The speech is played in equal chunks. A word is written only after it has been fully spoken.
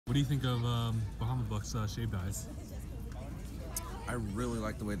What do you think of Bahama Bucks shaved ice? I really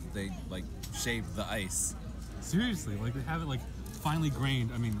like the way that they like shaved the ice. Seriously, like they have it like finely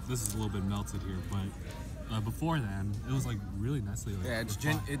grained. I mean, this is a little bit melted here, but before then, it was like really nicely. Like, yeah,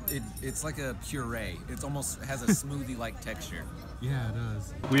 it's like a puree. It almost has a smoothie-like texture. Yeah, it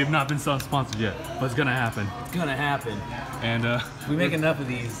does. We have not been sponsored yet, but it's gonna happen. It's gonna happen. And if we make enough of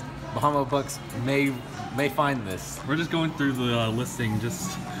these, Bahama Bucks may find this. We're just going through the listing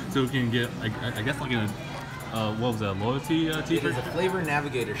just so we can get, I guess, like a what was that, loyalty t-shirt? It is a Flavor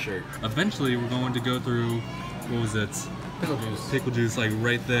Navigator shirt. Eventually, we're going to go through, what was it? Pickle juice. Pickle juice, like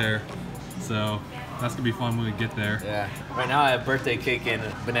right there. So that's gonna be fun when we get there. Yeah. Right now, I have birthday cake and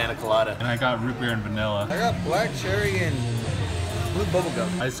banana colada. And I got root beer and vanilla. I got black cherry and blue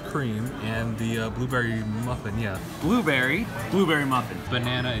bubblegum. Ice cream and the blueberry muffin, yeah. Blueberry muffin.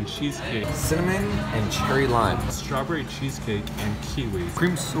 Banana and cheesecake. Cinnamon and cherry lime. Strawberry cheesecake and kiwi.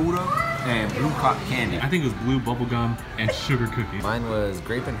 Cream soda and blue cotton candy. I think it was blue bubblegum and sugar cookie. Mine was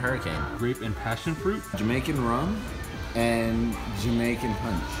grape and hurricane. Grape and passion fruit. Jamaican rum and Jamaican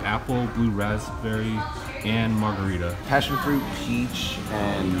punch. Apple, blue raspberry, and margarita. Passion fruit, peach,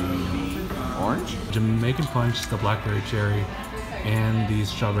 and orange. Jamaican punch, the blackberry cherry, and the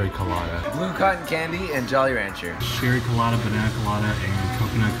strawberry colada. Blue cotton candy and Jolly Rancher. Cherry colada, banana colada, and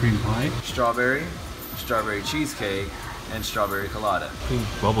coconut cream pie. Strawberry cheesecake, and strawberry colada. Pink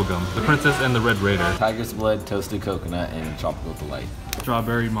bubblegum. The Princess and the Red Raider. Tiger's Blood, toasted coconut, and tropical delight.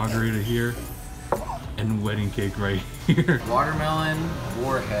 Strawberry margarita here, and wedding cake right here. Watermelon,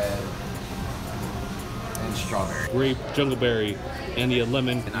 warhead, and strawberry. Grape, jungleberry, and the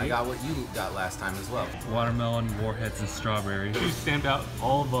lemon. And I got what you got last time as well. Watermelon, warheads, and strawberry. You stamped out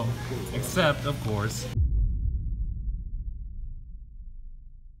all of them, except, of course,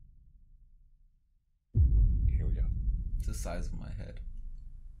 here we go. It's the size of my head.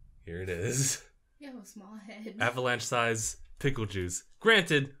 Here it is. You have a small head. Avalanche size pickle juice.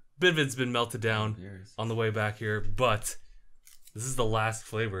 Granted, bit of it's been melted down on the way back here, but this is the last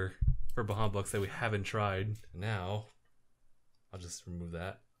flavor for Bahama Bucks that we haven't tried. Now, I'll just remove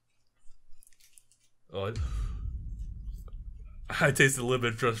that. Oh, I tasted a little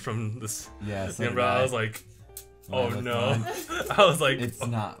bit just from this. Yeah, so I was like, oh no. I was like, it's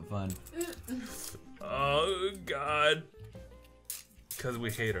not fun. Oh god. Because we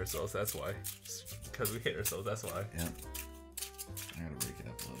hate ourselves, that's why. Because we hate ourselves, that's why. Yeah. I gotta break it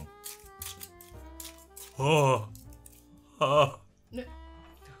up a little. Oh.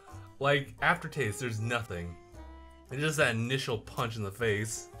 Like, aftertaste, there's nothing. It's just that initial punch in the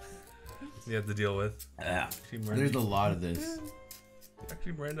face you have to deal with. Yeah. Miranda, there's a lot of this.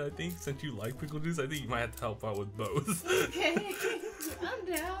 Actually, Miranda, I think since you like pickle juice, I think you might have to help out with both. Okay, I'm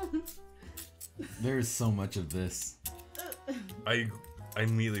down. There's so much of this. I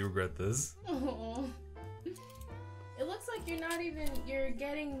immediately regret this. Oh. It looks like you're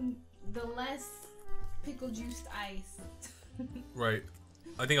getting the less pickle juiced ice. Right.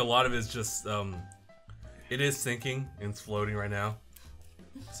 I think a lot of it is just, it is sinking and it's floating right now.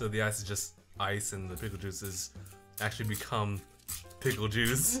 So the ice is just ice and the pickle juice is actually become pickle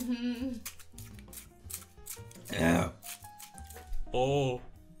juice. Mm-hmm. Yeah. Oh.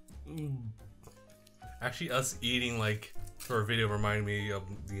 Actually, us eating, like, for a video reminded me of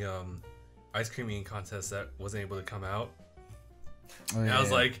the ice cream eating contest that wasn't able to come out. Oh, and yeah, I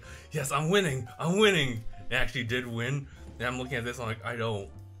was like, yes, I'm winning. It actually did win. And I'm looking at this, I'm like, I don't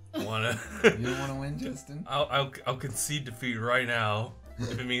wanna. You don't wanna win, Justin? I'll concede defeat right now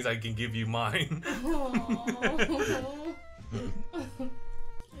if it means I can give you mine.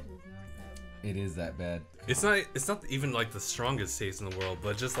 It is that bad. It's not even like the strongest taste in the world,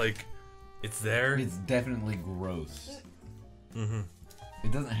 but just like it's there. It's definitely gross. Mm-hmm.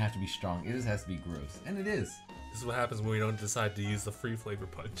 It doesn't have to be strong. It just has to be gross, and it is. This is what happens when we don't decide to use the free flavor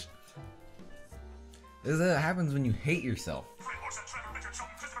punch. This is what happens when you hate yourself.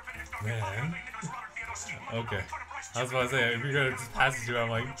 Man. Okay. I was about to say, if you're gonna just pass it to me, I'm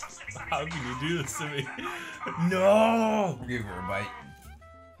like, how can you do this to me? No! Give her a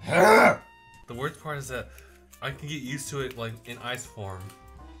bite. The worst part is that I can get used to it like in ice form,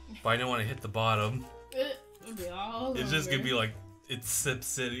 but I don't want to hit the bottom. It's just gonna be like, it's Sip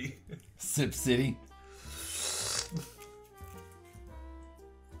City. Sip City?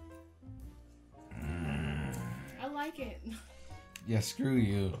 I like it. Yeah, screw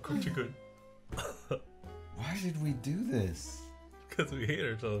you. Of course you could. Why did we do this? Because we hate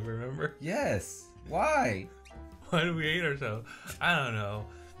ourselves, remember? Yes. Why? Why do we hate ourselves? I don't know.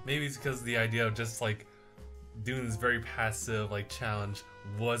 Maybe it's because the idea of just like doing this very passive like challenge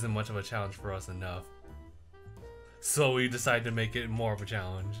wasn't much of a challenge for us enough. So we decided to make it more of a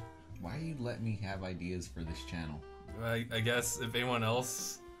challenge. Why you let me have ideas for this channel? I guess if anyone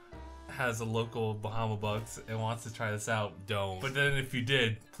else has a local Bahama Bucks and wants to try this out, don't. But then if you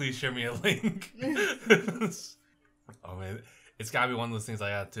did, please share me a link. Oh man, it's gotta be one of those things I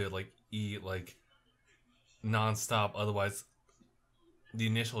have to like eat like non-stop, otherwise the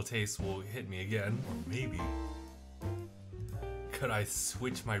initial taste will hit me again. Or maybe could I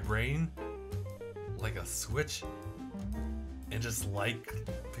switch my brain like a switch and just like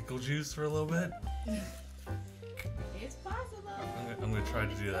pickle juice for a little bit? It's possible. I'm gonna try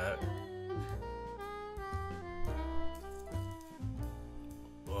to do that.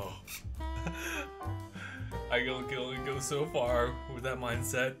 Whoa. I can only go so far with that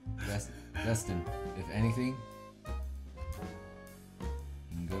mindset. Justin, if anything,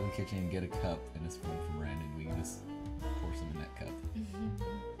 you can go to the kitchen and get a cup and a spoon from Miranda, and we can just pour some in that cup.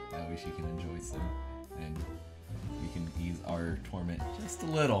 That way she can enjoy some, and we can ease our torment just a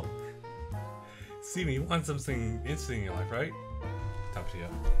little. Steven, you want something interesting in your life, right? Top to you.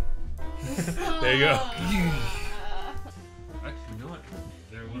 There you go. Actually, you know what?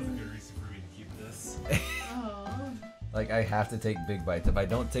 There was a good reason for me to keep this. Like, I have to take big bites. If I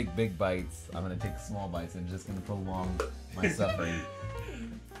don't take big bites, I'm gonna take small bites and just gonna prolong my suffering.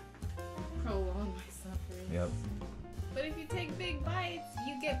 Prolong my suffering. Yep. But if you take big bites,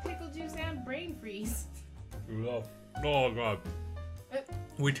 you get pickle juice and brain freeze. Oh god.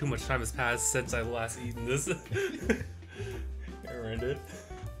 Way too much time has passed since I last eaten this. Miranda.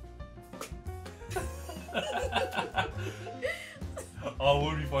 Oh, it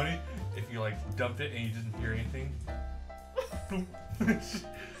would be funny if you like dumped it and you didn't hear anything.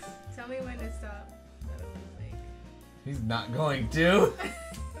 Tell me when to stop. He's not going to.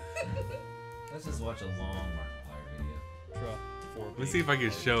 Let's just watch a long Markiplier video. Let's see if I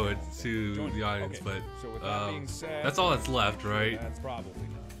can show it to the audience, but that's all that's left, right? That's probably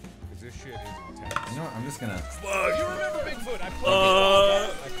not. Because this shit is intense. You know what? I'm just gonna. You remember Bigfoot?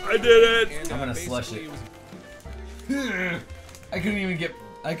 I did it! And, I'm gonna slush basically it. I couldn't even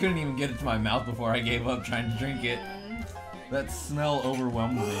get it to my mouth before I gave up trying to drink it. That smell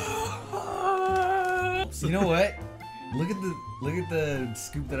overwhelmed me. You know what? Look at the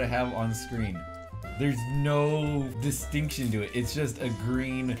scoop that I have on screen. There's no distinction to it. It's just a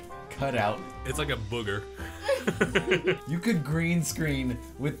green cutout. It's like a booger. You could green screen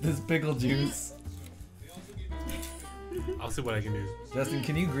with this pickle juice. I'll see what I can do. Justin,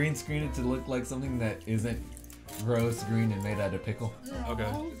 can you green screen it to look like something that isn't gross, green, and made out of pickle? Okay.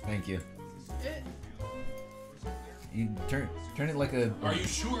 Thank you. You turn it like a. Are you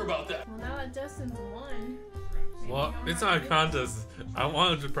sure about that? Well, now that Justin's won. Well, it's not a contest. I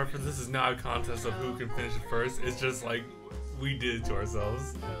wanted to preface this is not a contest of who can finish it first. It's just like we did it to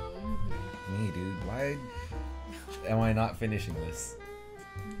ourselves. Me, dude. Why am I not finishing this?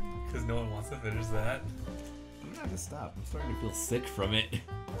 Because no one wants to finish that. I'm gonna have to stop. I'm starting to feel sick from it.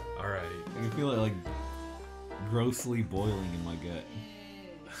 Alright. I can feel it like grossly boiling in my gut.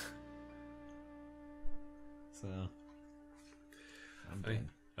 So I'm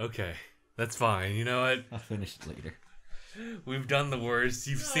done. Okay. That's fine. You know what? I'll finish it later. We've done the worst.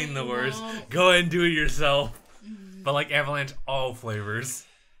 You've seen the worst. Go ahead and do it yourself. But like Avalanche, all flavors.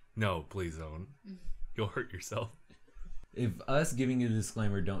 No, please don't. You'll hurt yourself. If us giving you a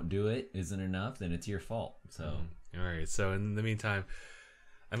disclaimer, don't do it, isn't enough, then it's your fault. So, Alright, so in the meantime,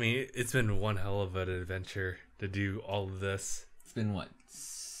 I mean, it's been one hell of an adventure to do all of this. it's been what?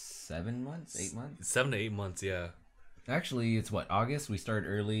 7 months? 8 months? 7 to 8 months, yeah. Actually, it's what? August? We started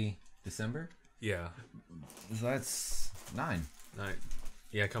early December? Yeah. So that's 9.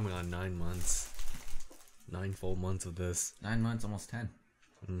 Yeah, coming on 9 months. 9 full months of this. 9 months, almost 10.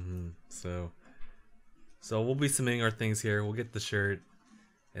 So we'll be submitting our things here. We'll get the shirt,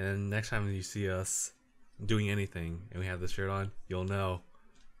 and next time you see us doing anything and we have the shirt on, you'll know.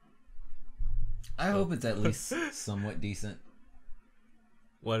 I hope it's at least somewhat decent.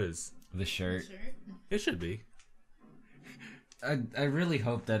 What is? The shirt. It should be. I really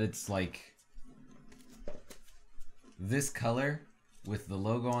hope that it's like this color with the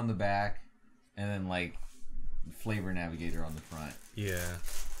logo on the back and then like flavor Navigator on the front. Yeah.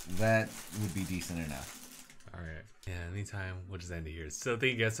 That would be decent enough. Alright. Yeah, anytime, we'll just end it here. So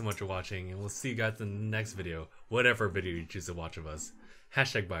thank you guys so much for watching, and we'll see you guys in the next video. Whatever video you choose to watch of us.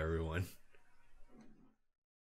 #bye everyone.